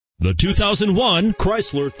The 2001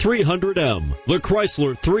 CHRYSLER 300M. The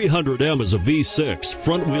CHRYSLER 300M is a V6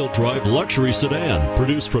 front-wheel drive luxury sedan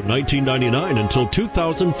produced from 1999 until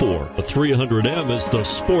 2004. The 300M is the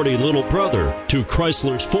sporty little brother to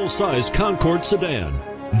Chrysler's full-size Concorde sedan.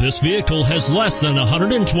 This vehicle has less than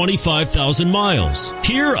 125,000 miles.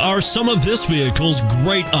 Here are some of this vehicle's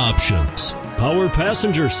great options: power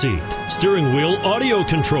passenger seat, steering wheel audio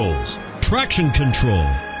controls, traction control,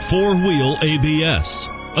 4-wheel ABS,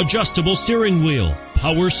 adjustable steering wheel,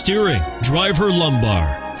 power steering, driver lumbar,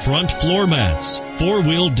 front floor mats,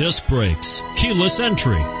 4-wheel disc brakes, keyless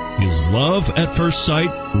entry. Is love at first sight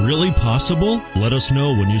really possible? Let us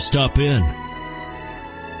know when you stop in.